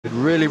It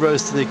really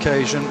rose to the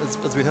occasion,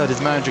 as we heard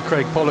his manager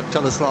Craig Pollock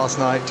tell us last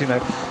night. You know,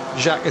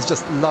 Jacques has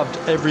just loved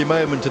every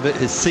moment of it.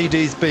 His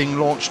CD's being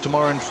launched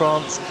tomorrow in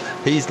France.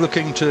 He's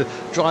looking to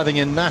driving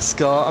in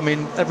NASCAR. I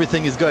mean,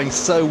 everything is going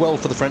so well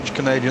for the French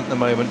Canadian at the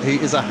moment. He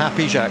is a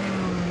happy Jacques.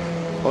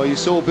 Well, you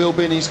saw Bill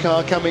Binney's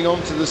car coming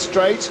onto the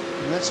straight.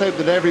 Let's hope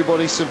that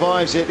everybody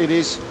survives it. It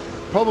is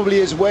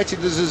probably as wetted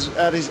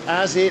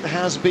as it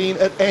has been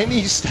at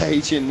any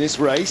stage in this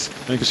race.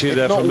 You can see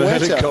there from the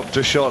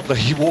helicopter shot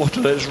the water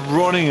that's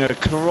running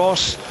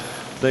across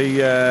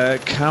the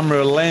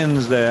camera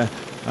lens there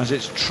as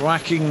it's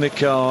tracking the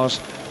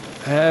cars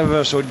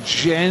ever so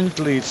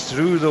gently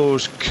through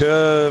those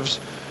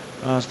curves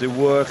as they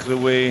work their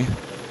way.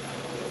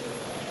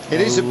 It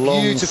is a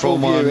beautiful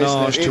view,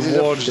 isn't it?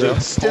 Towards the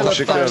still a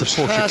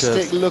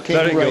fantastic looking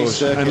race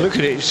circuit. And look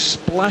at it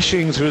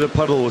splashing through the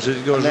puddles as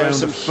it goes around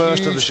the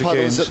first of the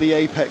chicanes. At the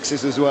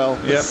apexes as well.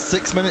 Yep.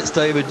 6 minutes,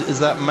 David, is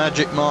that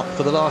magic mark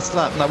for the last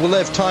lap. Now, will they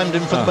have timed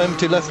him for the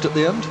moment he left at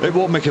the end? It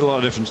won't make a lot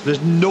of difference.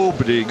 There's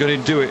nobody going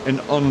to do it in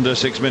under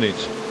 6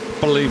 minutes.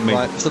 Believe me.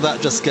 Right, so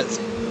that just gets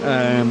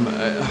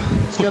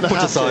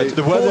put aside.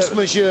 The force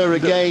majeure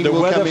again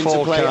will come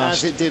into play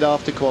as it did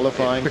after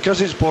qualifying.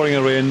 Because it's pouring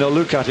rain, they'll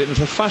look at it, and if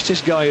the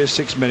fastest guy is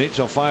 6 minutes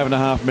or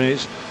 5.5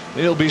 minutes,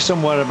 it'll be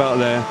somewhere about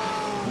there.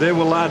 They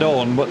will add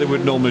on what they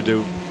would normally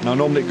do. Now,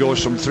 normally it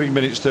goes from 3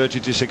 minutes 30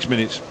 to 6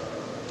 minutes.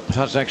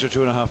 That's an extra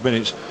 2.5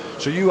 minutes.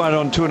 So you add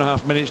on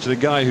 2.5 minutes to the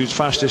guy who's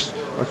fastest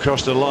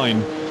across the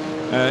line.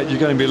 You're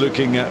going to be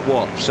looking at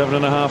what,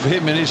 7.5,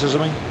 8 minutes or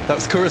something?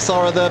 That's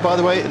Kurosawa there, by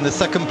the way, in the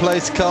second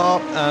place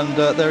car, and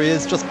there he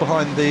is, just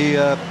behind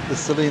the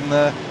Celine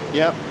there.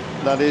 Yep,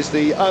 that is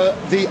the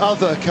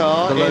other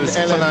car, the Lowe's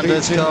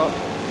Fernandez car.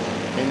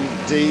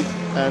 Indeed,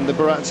 and the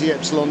Barazzi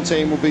Epsilon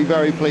team will be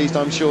very pleased,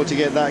 I'm sure, to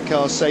get that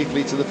car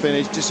safely to the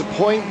finish.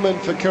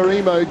 Disappointment for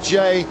Karimo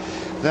J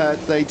that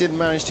they didn't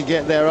manage to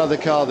get their other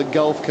car, the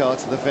Gulf car,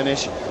 to the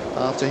finish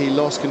after he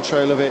lost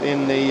control of it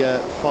in the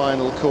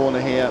final corner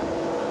here.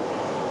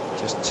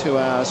 Just 2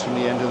 hours from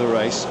the end of the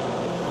race.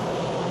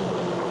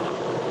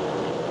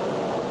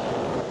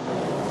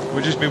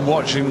 We've just been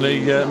watching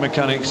the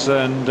mechanics,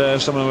 and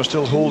some of them are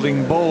still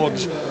holding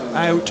boards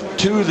out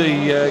to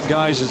the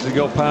guys as they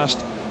go past,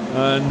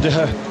 and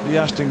the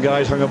Aston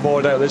guys hung a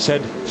board out that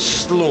said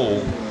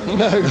slow.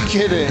 No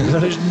kidding.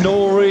 There is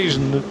no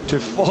reason to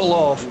fall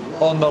off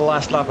on the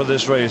last lap of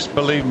this race,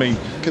 believe me.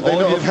 Could they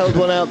not have held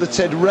one out that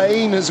said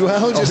rain as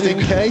well, just in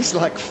case,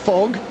 like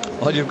fog?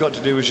 All you've got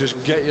to do is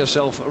just get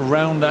yourself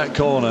around that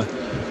corner,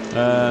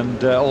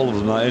 and all of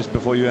them, that is,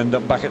 before you end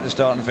up back at the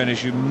start and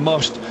finish. You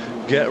must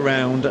get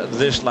round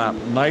this lap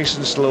nice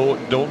and slow.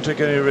 Don't take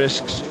any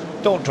risks,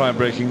 don't try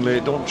braking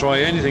late, don't try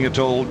anything at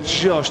all.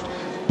 Just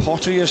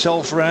potter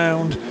yourself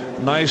round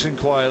nice and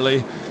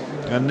quietly,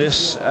 and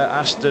this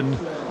Aston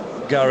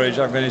garage,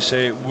 I'm going to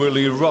say, will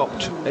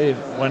erupt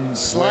when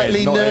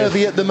slightly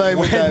nervy at the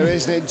moment, though,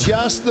 isn't it?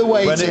 Just the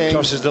waiting when it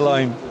crosses the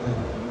line.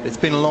 It's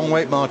been a long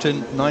wait,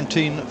 Martin.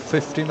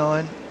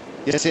 1959.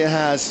 Yes, it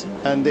has,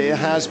 and it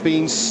has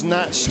been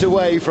snatched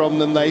away from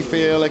them, they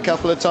feel, a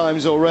couple of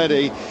times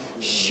already.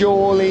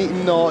 Surely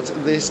not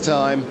this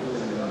time.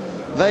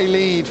 They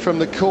lead from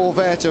the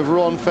Corvette of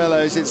Ron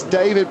Fellows. It's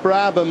David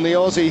Brabham, the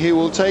Aussie, who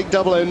will take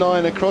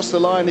 009 across the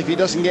line if he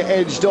doesn't get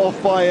edged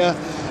off by a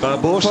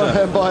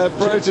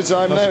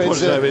prototype. No,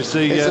 it's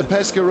a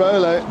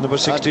Pescarolo. Number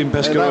 16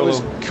 Pescarolo. That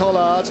was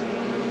Collard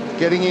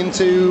getting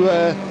into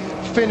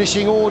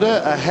finishing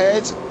order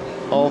ahead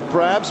of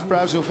Brabs.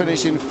 Brabs will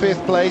finish in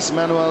 5th place.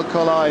 Manuel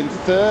Collard in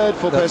 3rd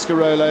for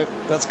Pescarolo.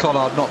 That's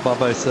Collard, not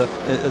Barbosa.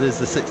 It is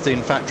the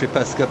 16 factory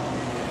Pesca.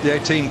 The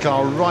 18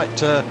 car right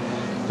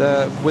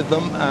there with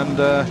them, and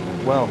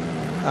well,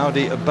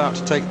 Audi about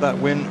to take that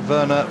win.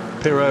 Werner,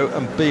 Pirot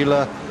and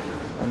Biela,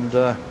 and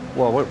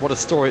well, what a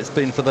story it's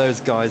been for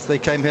those guys. They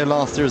came here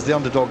last year as the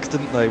underdogs,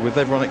 didn't they, with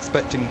everyone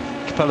expecting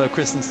Capello,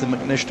 Christensen,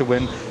 McNish to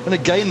win, and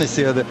again this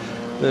year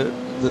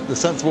the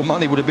sensible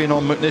money would have been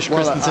on McNish,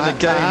 Christensen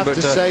again. I have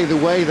to say, the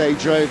way they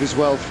drove as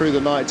well through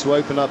the night to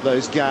open up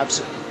those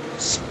gaps,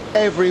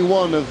 every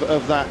one of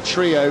that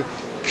trio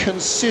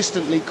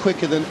consistently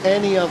quicker than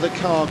any other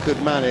car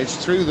could manage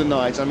through the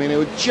night. I mean, it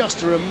was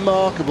just a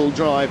remarkable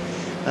drive,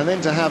 and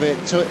then to have it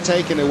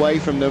taken away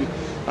from them.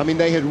 I mean,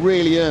 they had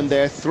really earned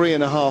their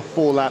 3.5,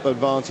 4 lap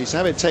advantage. To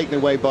have it taken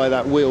away by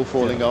that wheel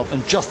falling off.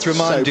 And just to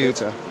remind you,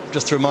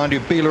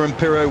 Biela and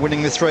Pirot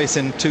winning this race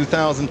in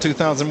 2000,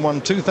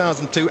 2001,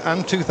 2002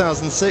 and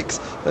 2006,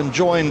 and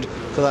joined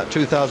for that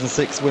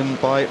 2006 win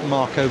by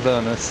Marco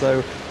Werner.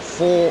 So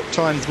 4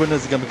 times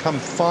winners are going to become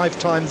 5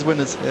 times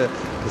winners here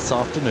this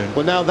afternoon.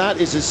 Well, now that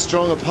is as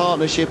strong a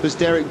partnership as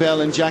Derek Bell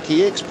and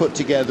Jackie Ickx put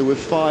together, with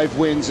 5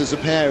 wins as a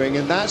pairing,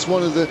 and that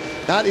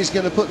is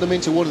going to put them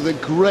into one of the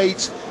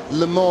great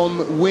Le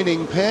Mans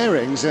winning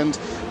pairings. And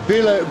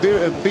Biela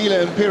and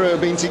Pirot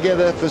have been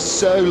together for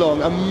so long.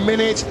 1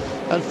 minute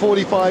and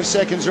 45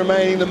 seconds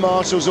remaining. The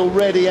marshals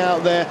already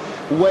out there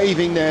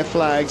waving their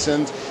flags,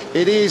 and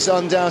it is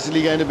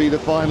undoubtedly going to be the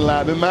final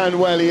lap.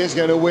 Emanuele is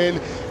going to win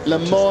Le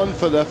Mans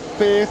for the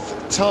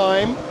 5th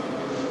time.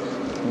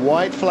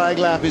 White flag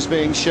lap is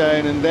being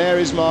shown, and there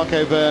is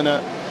Marco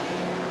Werner.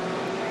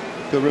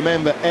 But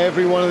remember,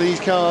 every one of these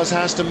cars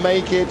has to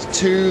make it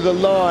to the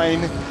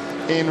line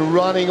in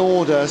running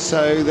order,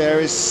 so there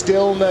is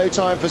still no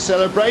time for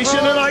celebration.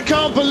 And I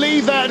can't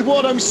believe that,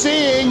 what I'm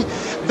seeing.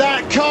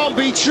 That can't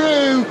be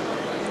true.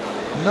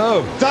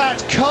 No. That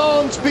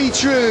can't be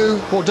true.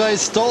 Bourdais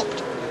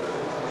stopped.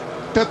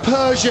 The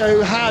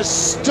Peugeot has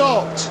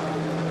stopped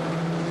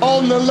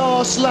on the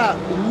last lap.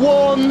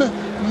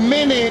 1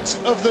 minute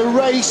of the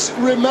race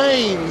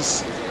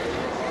remains.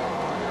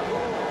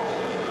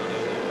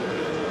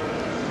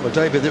 Well,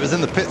 David, it was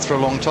in the pits for a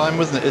long time,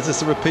 wasn't it? Is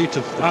this a repeat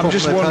of the I'm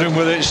just wondering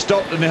whether it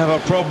stopped and they have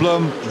a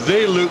problem.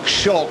 They look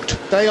shocked.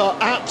 They are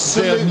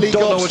absolutely They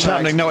don't know what's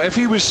happening. Now, if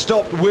he was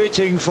stopped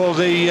waiting for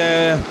the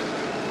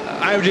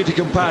Audi to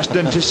come past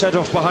and to set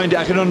off behind it,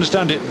 I can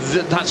understand it.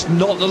 That's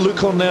not the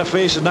look on their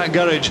face in that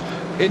garage.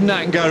 In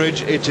that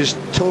garage, it is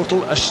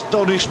total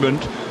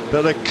astonishment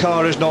that the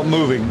car is not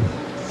moving.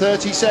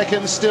 30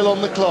 seconds still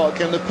on the clock,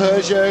 and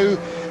the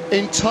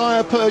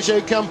entire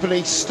Peugeot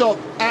company stop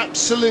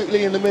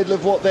absolutely in the middle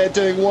of what they're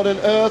doing. What on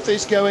earth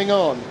is going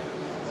on?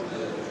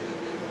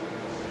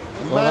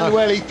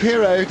 Emanuele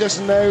Pirro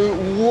doesn't know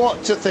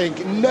what to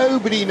think.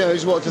 Nobody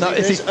knows what to think.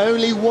 There's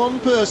only one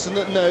person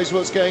that knows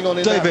what's going on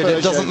in that Peugeot. David,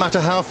 it doesn't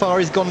matter how far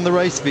he's gone in the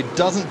race. If he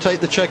doesn't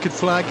take the checkered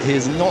flag, he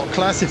is not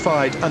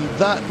classified, and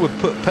that would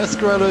put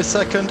Pescarolo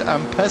second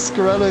and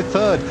Pescarolo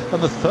third.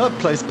 And the third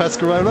place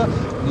Pescarolo,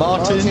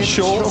 Martin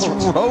Short's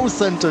Roll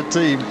Centre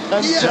team.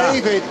 And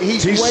David,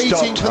 he's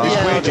waiting for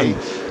the Audi.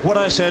 What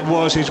I said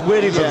was he's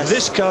waiting for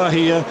this car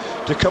here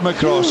to come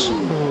across.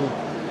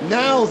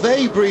 Now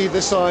they breathe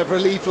a sigh of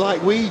relief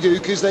like we do,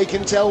 because they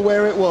can tell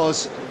where it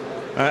was.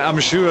 I'm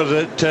sure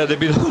that they've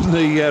been on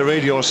the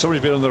radio, or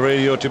somebody's been on the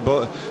radio to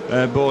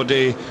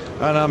Bourdais,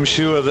 and I'm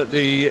sure that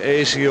the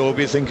ACO will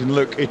be thinking,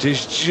 look, it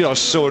is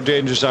just so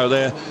dangerous out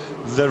there.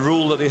 The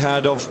rule that they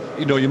had of,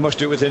 you must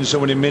do it within so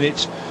many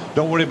minutes,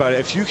 don't worry about it.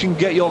 If you can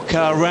get your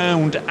car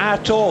round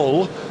at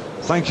all,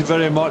 thank you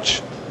very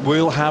much.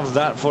 We'll have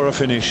that for a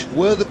finish.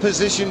 Were the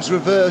positions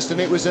reversed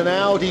and it was an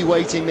Audi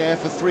waiting there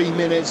for 3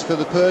 minutes for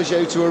the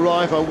Peugeot to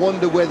arrive, I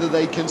wonder whether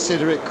they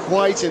consider it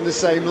quite in the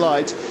same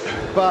light.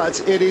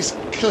 But it is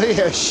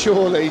clear,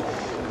 surely,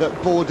 that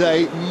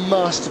Bourdais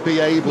must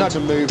be able to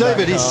move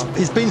David, that car.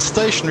 he's been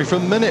stationary for a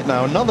minute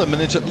now, another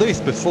minute at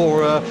least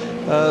before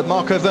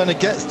Marco Werner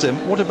gets to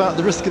him. What about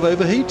the risk of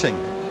overheating?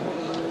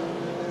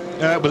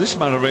 With this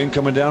amount of rain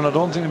coming down, I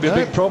don't think it'd be a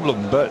big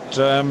problem. But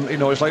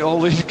it's like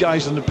all these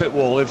guys in the pit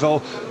wall. If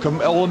all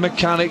the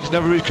mechanics and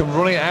everybody come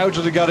running out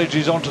of the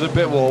garages onto the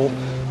pit wall,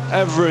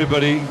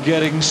 everybody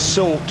getting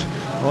soaked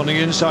on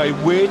the inside,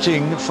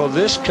 waiting for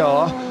this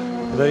car,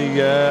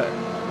 the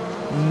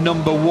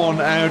number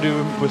 1 Audi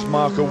with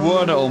Marco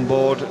Werner on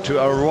board,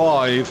 to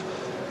arrive.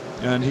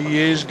 And he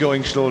is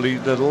going slowly.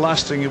 The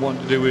last thing you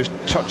want to do is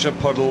touch a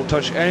puddle,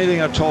 touch anything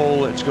at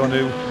all. It's going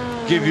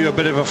to give you a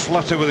bit of a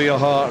flutter with your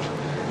heart.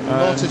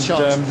 Not a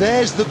chance.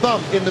 There's the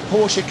bump in the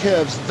Porsche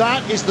curves.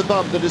 That is the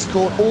bump that has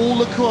caught all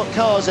the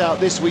cars out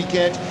this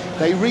weekend.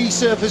 They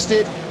resurfaced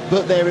it,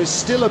 but there is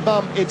still a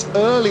bump. It's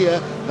earlier.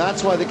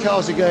 That's why the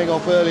cars are going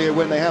off earlier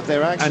when they have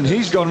their accidents. And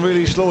he's gone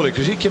really slowly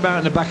because he came out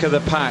in the back of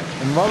the pack,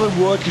 and rather than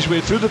work his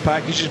way through the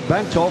pack, he's just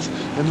banked off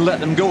and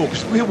let them go.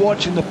 Because we're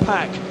watching the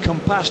pack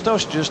come past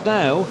us just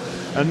now,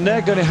 and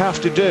they're going to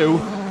have to do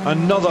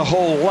another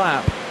whole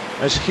lap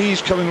as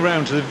he's coming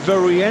around to the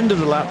very end of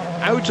the lap,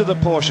 out of the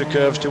Porsche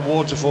curves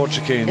towards the Ford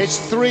chicane. It's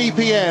 3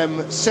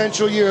 p.m.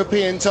 Central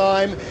European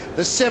time.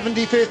 The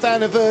 75th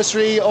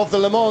anniversary of the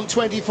Le Mans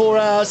 24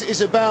 Hours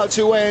is about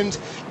to end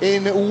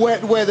in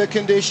wet weather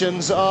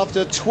conditions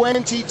after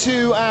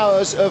 22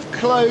 hours of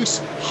close,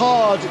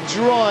 hard,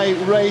 dry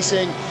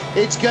racing.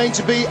 It's going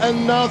to be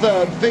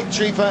another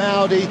victory for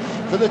Audi,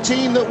 for the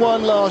team that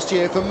won last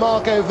year, for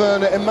Marco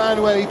Werner,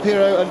 Emanuele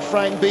Pirro and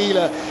Frank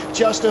Biela.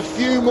 Just a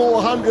few more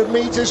 100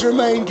 metres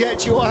remain.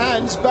 Get your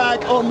hands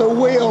back on the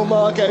wheel,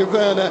 Marco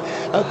Werner,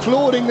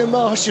 applauding the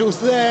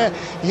marshals there.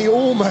 He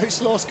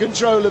almost lost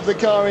control of the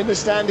car in the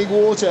standing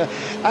water,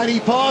 and he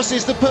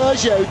passes the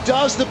Peugeot.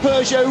 Does the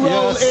Peugeot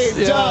roll? Yes,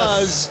 it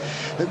does.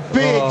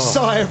 Big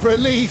sigh of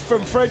relief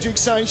from Frederic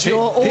Saint-Jean,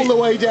 all the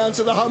way down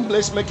to the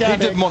humblest mechanic.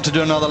 He didn't want to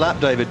do another lap,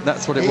 David.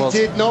 That's what it was. He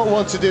did not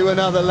want to do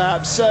another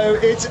lap. So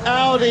it's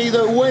Audi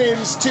that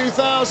wins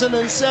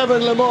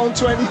 2007 Le Mans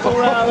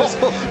 24 Hours.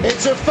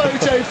 It's a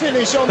photo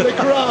finish on the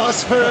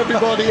grass for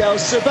everybody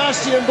else.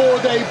 Sébastien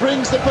Bourdais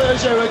brings the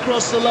Peugeot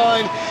across the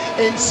line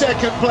in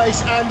second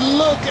place. And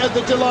look at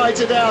the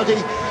delighted Audi.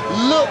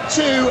 Look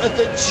too at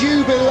the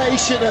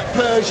jubilation at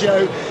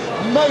Peugeot.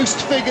 Most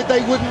figured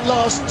they wouldn't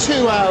last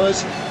 2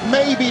 hours,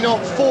 maybe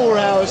not 4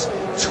 hours.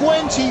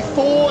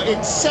 24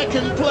 in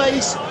second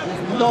place,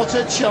 not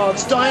a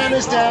chance.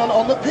 Diana's down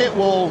on the pit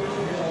wall.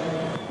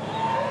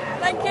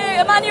 Thank you,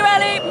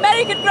 Emanuele.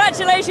 Many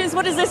congratulations.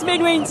 What does this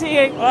mean to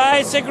you?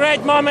 It's a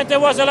great moment. There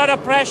was a lot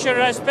of pressure,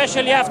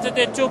 especially after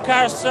the 2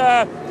 cars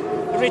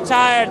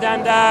retired,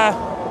 and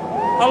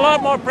a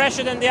lot more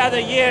pressure than the other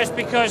years,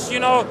 because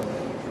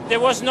there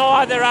was no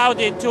other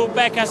Audi to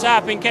back us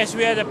up in case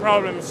we had a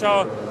problem.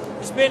 So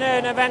it's been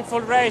an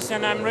eventful race,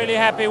 and I'm really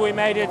happy we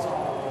made it.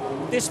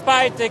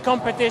 Despite the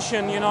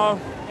competition, you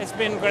know, it's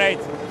been great.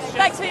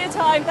 Thanks for your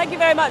time. Thank you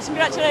very much.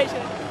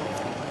 Congratulations.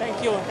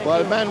 Thank you.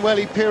 Well,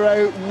 Emanuele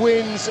Pirro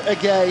wins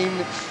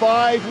again.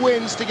 5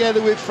 wins together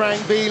with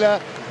Frank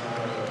Biela.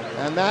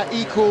 And that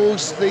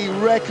equals the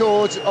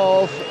record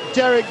of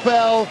Derek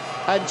Bell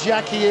and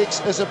Jacky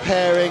Ickx as a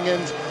pairing.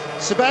 And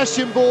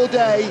Sebastian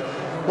Bourdais,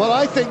 well,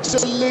 I think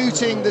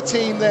saluting the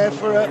team there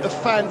for a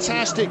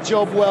fantastic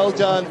job well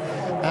done.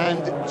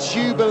 And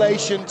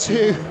jubilation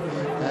too.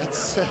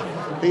 That's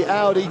the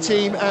Audi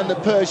team and the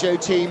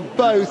Peugeot team.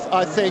 Both,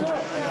 I think,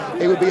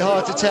 it would be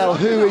hard to tell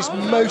who is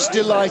most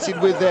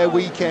delighted with their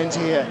weekend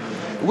here.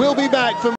 We'll be back for